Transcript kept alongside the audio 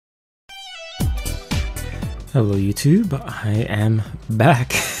Hello YouTube, I am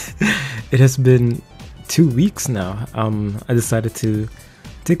back. It has been 2 weeks now. I decided to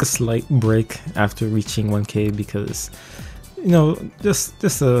take a slight break after reaching 1K because,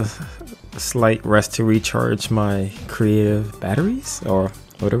 just a slight rest to recharge my creative batteries, or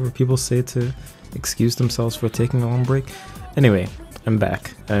whatever people say to excuse themselves for taking a long break. Anyway, I'm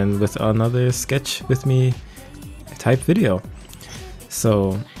back and with another sketch with me type video.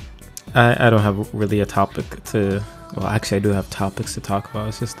 So I don't have really a topic to, well, actually I do have topics to talk about.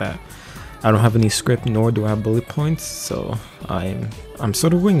 It's just that I don't have any script, nor do I have bullet points, so I'm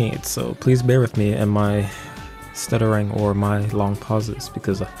sort of winging it. So please bear with me and my stuttering or my long pauses,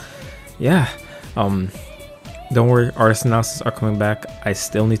 because don't worry, artist analysis are coming back. I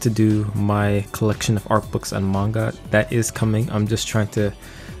still need to do my collection of art books and manga. That is coming. I'm just trying to,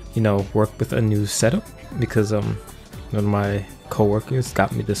 work with a new setup, because one of my co-workers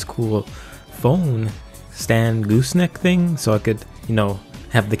got me this cool phone stand gooseneck thing, so I could,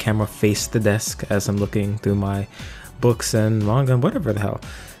 have the camera face the desk as I'm looking through my books and manga and whatever the hell.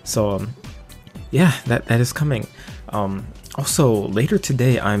 So yeah, that is coming. Also later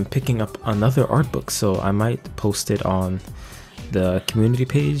today I'm picking up another art book, so I might post it on the community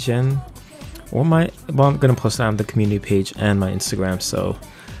page I'm gonna post it on the community page and my Instagram, so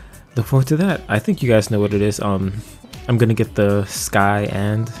look forward to that. I think you guys know what it is. I'm gonna get the Sky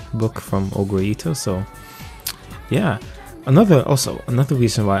and book from Ito, so yeah. Another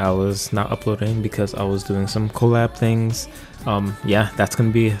reason why I was not uploading, because I was doing some collab things. Yeah, that's gonna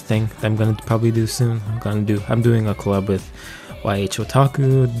be a thing that I'm gonna probably do soon. I'm doing a collab with YH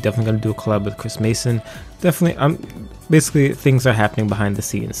Otaku, definitely gonna do a collab with Chris Mason. Basically things are happening behind the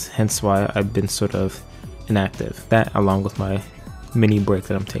scenes, hence why I've been sort of inactive. That along with my mini break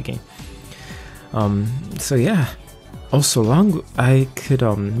that I'm taking. So yeah. Also, I could,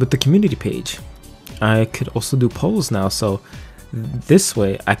 with the community page, I could also do polls now, so this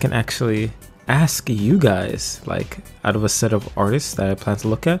way I can actually ask you guys, like, out of a set of artists that I plan to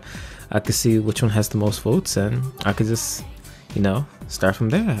look at, I could see which one has the most votes, and I could just, start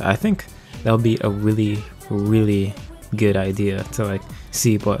from there. I think that'll be a really, really good idea to, like,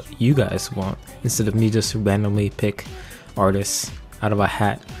 see what you guys want, instead of me just randomly pick artists out of a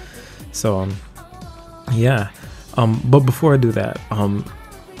hat. So, yeah. But before I do that,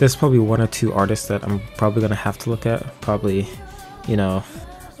 there's probably one or two artists that I'm probably gonna have to look at. Probably,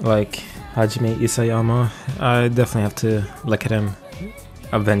 like Hajime Isayama. I definitely have to look at him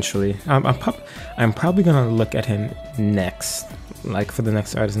eventually. I'm probably gonna look at him next, like for the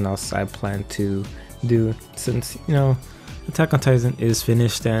next artist analysis I plan to do, since Attack on Titan is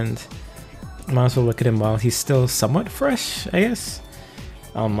finished, and I might as well look at him while he's still somewhat fresh, I guess.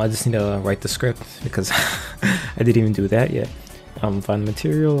 I just need to write the script, because I didn't even do that yet. Find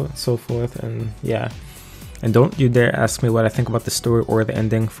material and so forth, and yeah. And don't you dare ask me what I think about the story or the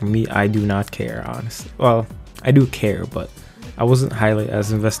ending. For me, I do not care, honestly. Well, I do care, but I wasn't highly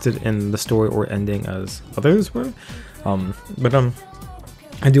as invested in the story or ending as others were. But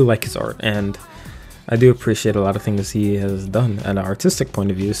I do like his art, and I do appreciate a lot of things he has done at an artistic point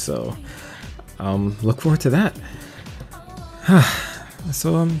of view, so look forward to that.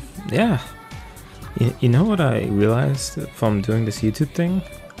 So yeah, you know what I realized from doing this YouTube thing?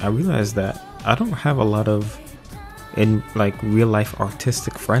 I realized that I don't have a lot of real life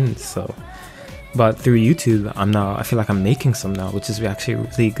artistic friends, so but through YouTube I feel like I'm making some now, which is actually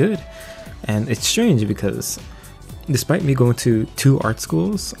really good. And it's strange because despite me going to 2 art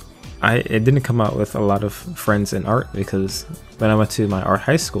schools, it didn't come out with a lot of friends in art, because when I went to my art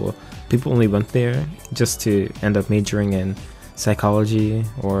high school, people only went there just to end up majoring in psychology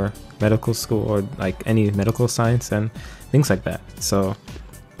or medical school, or like any medical science and things like that. So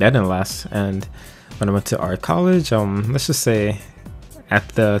that didn't last. And when I went to art college, let's just say at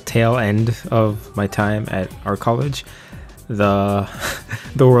the tail end of my time at art college, the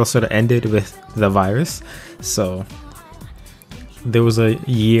world sort of ended with the virus, so there was a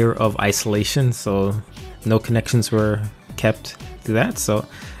year of isolation, so no connections were kept to that. So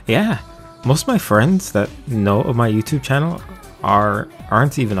yeah, most of my friends that know of my YouTube channel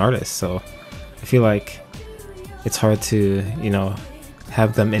aren't even artists, so I feel like it's hard to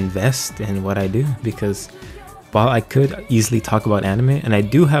have them invest in what I do, because while I could easily talk about anime, and I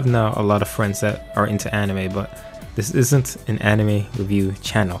do have now a lot of friends that are into anime, but this isn't an anime review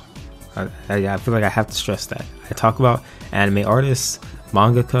channel. I feel like I have to stress that I talk about anime artists,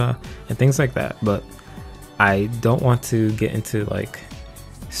 mangaka, and things like that, but I don't want to get into well,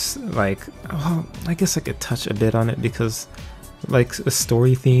 I guess I could touch a bit on it, because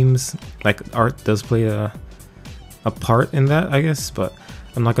story themes, like art does play a part in that, I guess, but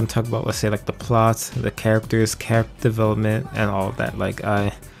I'm not gonna talk about, let's say, like the plots, the characters, character development, and all of that. Like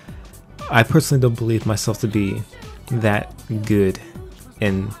I personally don't believe myself to be that good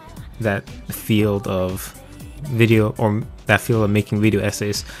in that field of video, or that field of making video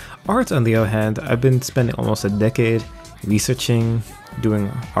essays. Art, on the other hand, I've been spending almost a decade researching,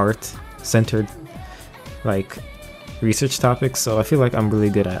 doing art centered like research topics, so I feel like I'm really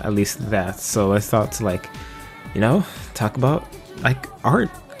good at least that. So I thought to, like, you know, talk about like art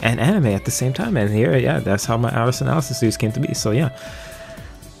and anime at the same time, and here, yeah, that's how my artist analysis series came to be. So yeah,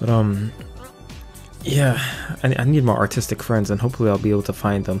 but yeah, I need more artistic friends, and hopefully I'll be able to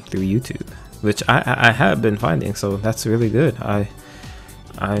find them through YouTube, which I have been finding, so that's really good. I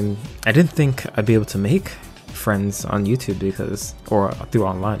didn't think I'd be able to make friends on YouTube or through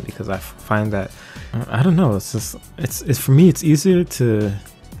online, because I find that, I don't know, it's for me, it's easier to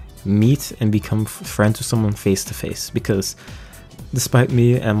meet and become friends with someone face to face, because despite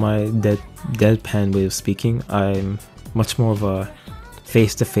me and my deadpan way of speaking, I'm much more of a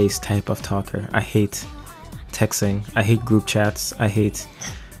face-to-face type of talker. I hate texting, I hate group chats, I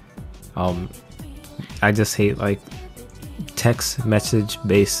just hate like text message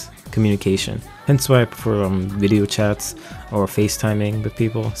based communication. Hence why I prefer video chats or FaceTiming with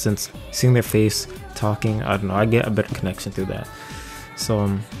people, since seeing their face, talking, I don't know, I get a better connection through that.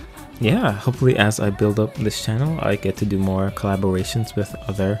 So yeah, hopefully as I build up this channel, I get to do more collaborations with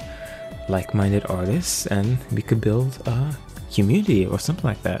other like-minded artists, and we could build a community or something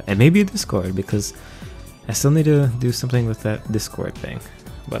like that, and maybe a Discord, because I still need to do something with that Discord thing.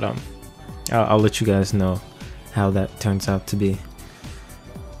 But I'll let you guys know how that turns out to be.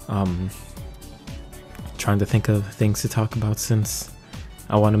 Trying to think of things to talk about, since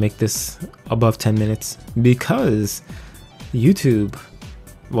I want to make this above 10 minutes, because YouTube,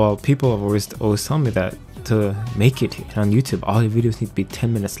 well, people have always told me that to make it on YouTube, all your videos need to be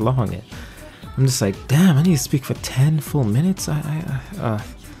 10 minutes long. And I'm just like, damn, I need to speak for 10 full minutes.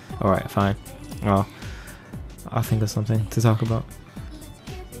 Alright, fine. Well, I'll think of something to talk about.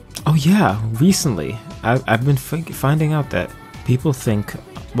 Oh yeah, recently I've been finding out that people think,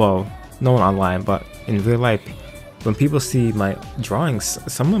 well, no one online, but in real life, when people see my drawings,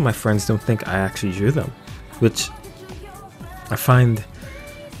 some of my friends don't think I actually drew them, which I find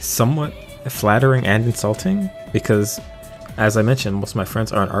somewhat flattering and insulting, because as I mentioned, most of my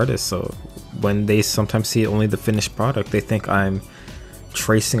friends aren't artists, so when they sometimes see only the finished product, they think I'm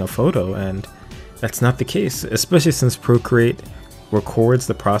tracing a photo, and that's not the case, especially since Procreate records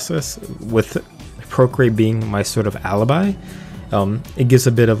the process, with Procreate being my sort of alibi. It gives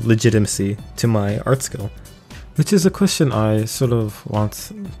a bit of legitimacy to my art skill, which is a question I sort of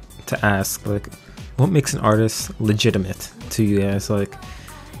want to ask, like, what makes an artist legitimate to you guys? Like,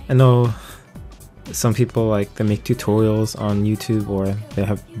 I know some people, like, they make tutorials on YouTube, or they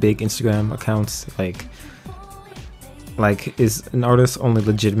have big Instagram accounts. Like is an artist only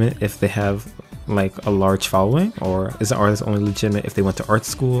legitimate if they have like a large following, or is an artist only legitimate if they went to art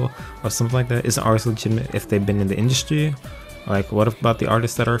school or something like that? Is an artist legitimate if they've been in the industry? Like, what about the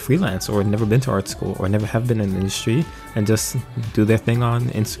artists that are freelance, or never been to art school, or never have been in the industry, and just do their thing on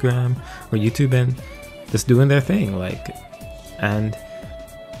Instagram or YouTube and just doing their thing? Like, and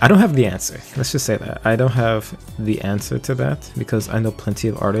I don't have the answer. Let's just say that I don't have the answer to that, because I know plenty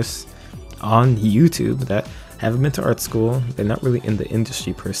of artists on YouTube that haven't been to art school. They're not really in the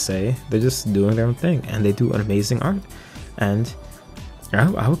industry per se. They're just doing their own thing, and they do amazing art. And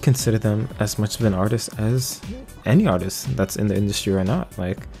I would consider them as much of an artist as any artist that's in the industry or not.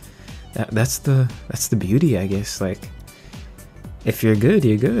 Like, that's the beauty, I guess. Like, if you're good,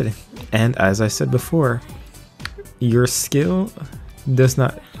 you're good. And as I said before, your skill does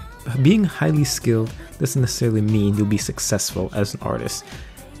not, being highly skilled doesn't necessarily mean you'll be successful as an artist.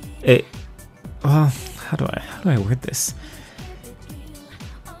 Well, how do I word this?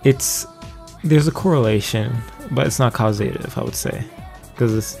 There's a correlation, but it's not causative, I would say.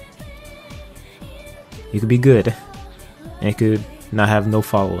 Because you could be good, and you could not have no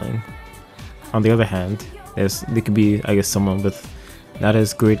following. On the other hand, there could be, I guess, someone with not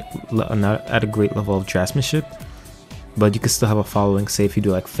at a great level of draftsmanship, but you could still have a following. Say if you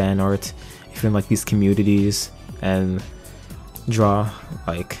do like fan art, if you're in like these communities and draw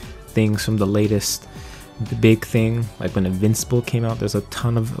like things from the latest big thing, like when Invincible came out, there's a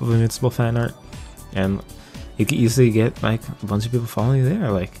ton of Invincible fan art, and you could easily get like a bunch of people following you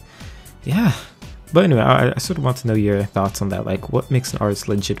there. Like, yeah. But anyway, I sort of want to know your thoughts on that. Like, what makes an artist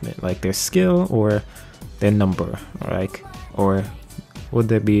legitimate? Like, their skill or their number? Or would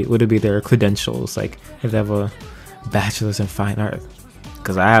it be their credentials? Like, if they have a bachelor's in fine art,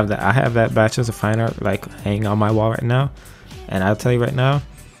 because I have that bachelor's of fine art like hanging on my wall right now, And I'll tell you right now,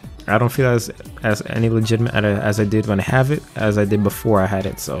 I don't feel as any legitimate as I did when I have it as I did before I had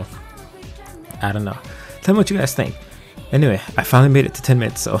it. So I don't know. Tell me what you guys think. Anyway, I finally made it to 10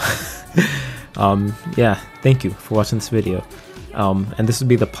 minutes, so yeah, thank you for watching this video. And this would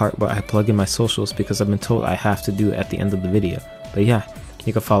be the part where I plug in my socials, because I've been told I have to do it at the end of the video. But yeah,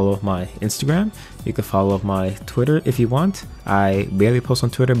 you can follow my Instagram, you can follow my Twitter if you want. I barely post on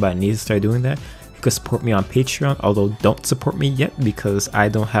Twitter, but I need to start doing that. You can support me on Patreon, although don't support me yet because I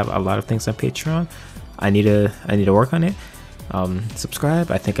don't have a lot of things on Patreon. I need to work on it.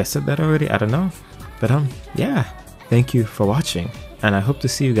 Subscribe, I think I said that already, I don't know. But yeah, thank you for watching, and I hope to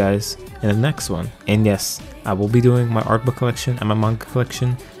see you guys in the next one. And yes, I will be doing my art book collection and my manga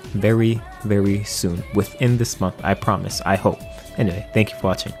collection very, very soon, within this month, I promise, I hope. Anyway, thank you for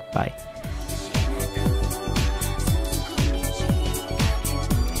watching. Bye.